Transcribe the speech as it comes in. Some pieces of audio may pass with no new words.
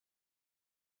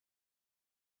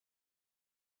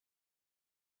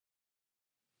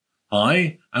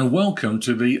Hi, and welcome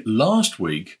to the last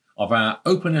week of our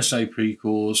OpenSAP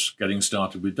course, Getting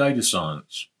Started with Data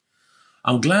Science.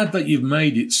 I'm glad that you've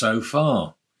made it so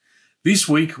far. This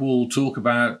week we'll talk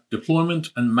about deployment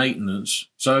and maintenance,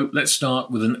 so let's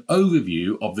start with an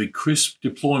overview of the CRISP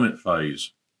deployment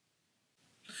phase.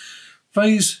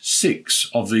 Phase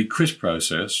 6 of the CRISP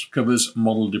process covers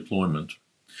model deployment.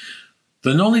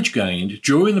 The knowledge gained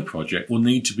during the project will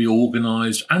need to be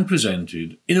organised and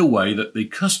presented in a way that the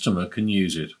customer can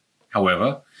use it.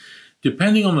 However,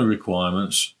 depending on the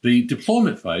requirements, the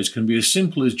deployment phase can be as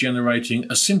simple as generating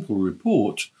a simple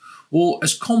report or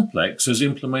as complex as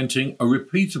implementing a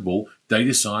repeatable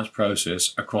data science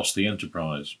process across the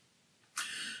enterprise.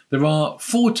 There are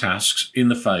 4 tasks in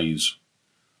the phase: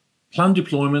 plan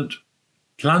deployment,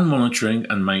 plan monitoring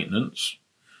and maintenance,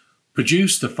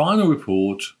 produce the final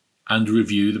report, and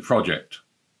review the project.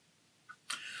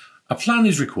 A plan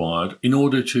is required in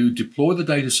order to deploy the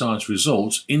data science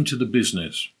results into the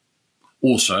business.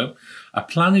 Also, a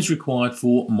plan is required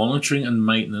for monitoring and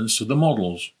maintenance of the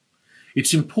models.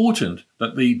 It's important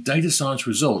that the data science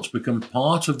results become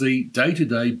part of the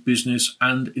day-to-day business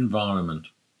and environment.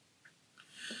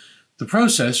 The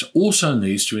process also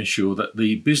needs to ensure that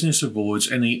the business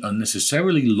avoids any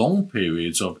unnecessarily long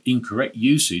periods of incorrect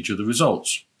usage of the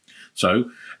results.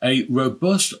 So, a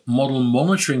robust model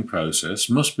monitoring process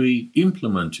must be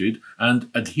implemented and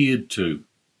adhered to.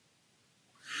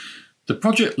 The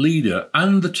project leader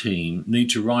and the team need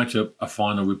to write up a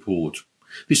final report.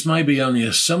 This may be only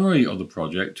a summary of the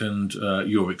project and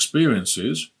your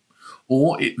experiences,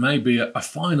 or it may be a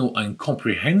final and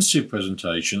comprehensive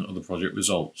presentation of the project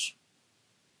results.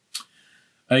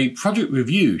 A project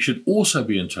review should also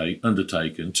be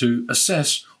undertaken to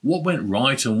assess what went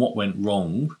right and what went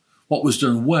wrong, what was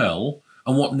done well,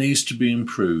 and what needs to be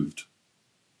improved.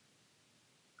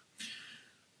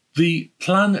 The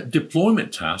plan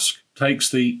deployment task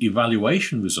takes the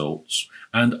evaluation results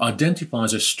and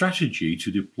identifies a strategy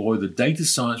to deploy the data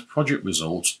science project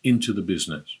results into the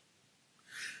business.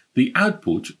 The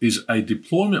output is a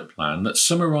deployment plan that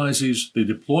summarizes the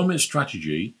deployment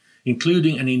strategy,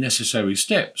 including any necessary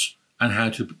steps and how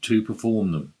to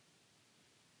perform them.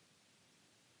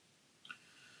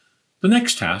 The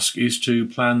next task is to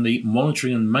plan the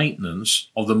monitoring and maintenance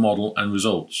of the model and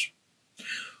results.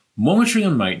 Monitoring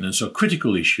and maintenance are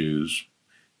critical issues,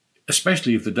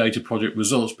 especially if the data project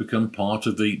results become part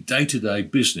of the day-to-day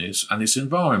business and its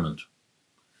environment.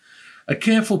 A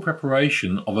careful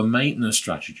preparation of a maintenance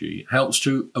strategy helps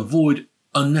to avoid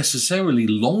unnecessarily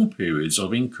long periods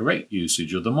of incorrect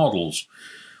usage of the models,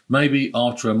 maybe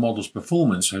after a model's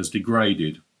performance has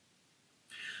degraded.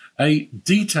 A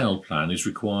detailed plan is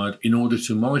required in order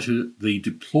to monitor the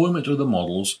deployment of the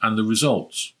models and the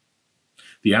results.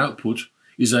 The output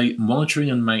is a monitoring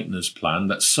and maintenance plan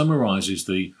that summarizes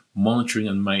the monitoring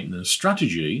and maintenance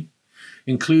strategy,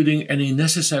 including any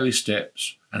necessary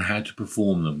steps and how to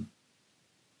perform them.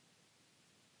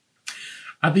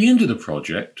 At the end of the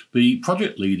project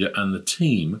leader and the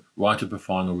team write up a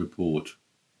final report.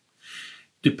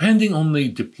 Depending on the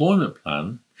deployment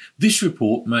plan, this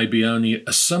report may be only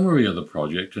a summary of the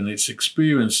project and its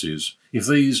experiences, if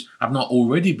these have not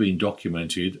already been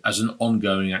documented as an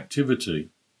ongoing activity.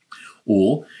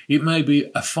 Or it may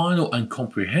be a final and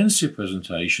comprehensive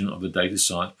presentation of the data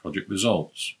science project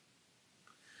results.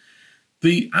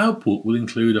 The output will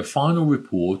include a final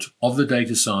report of the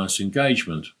data science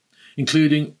engagement,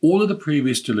 including all of the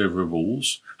previous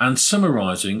deliverables and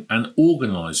summarizing and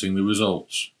organizing the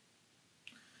results.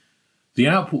 The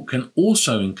output can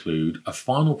also include a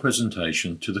final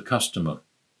presentation to the customer.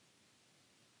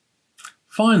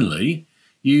 Finally,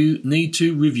 you need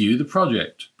to review the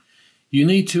project. You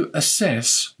need to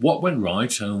assess what went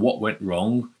right and what went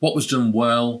wrong, what was done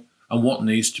well, and what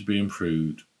needs to be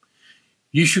improved.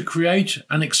 You should create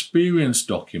an experience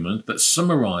document that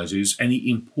summarizes any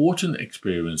important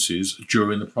experiences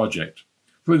during the project.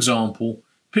 For example,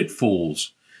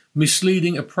 pitfalls,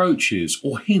 misleading approaches,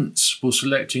 or hints for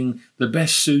selecting the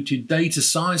best suited data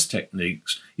science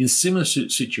techniques in similar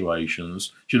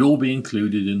situations should all be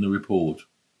included in the report.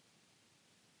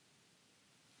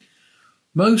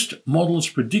 Most models'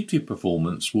 predictive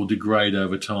performance will degrade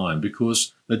over time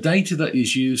because the data that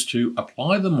is used to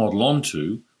apply the model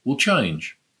onto will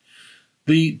change.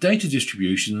 The data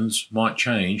distributions might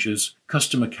change as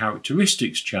customer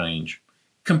characteristics change,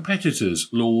 competitors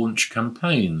launch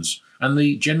campaigns, and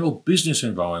the general business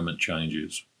environment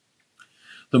changes.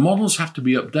 The models have to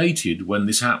be updated when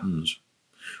this happens.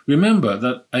 Remember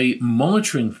that a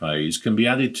monitoring phase can be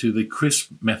added to the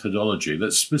CRISP methodology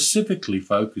that specifically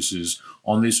focuses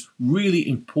on this really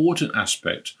important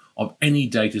aspect of any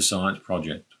data science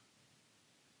project.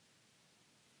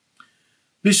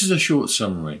 This is a short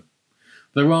summary.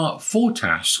 There are 4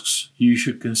 tasks you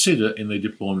should consider in the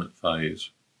deployment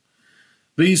phase.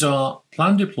 These are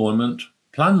plan deployment,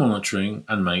 plan monitoring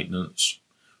and maintenance,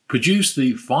 produce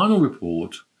the final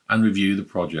report, and review the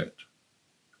project.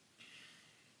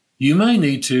 You may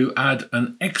need to add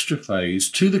an extra phase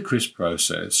to the CRISP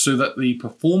process so that the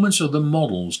performance of the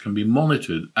models can be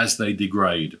monitored as they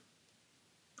degrade.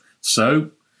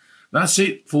 So, that's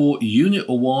it for Unit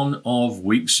 1 of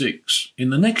Week 6. In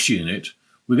the next unit,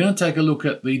 we're going to take a look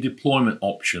at the deployment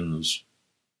options.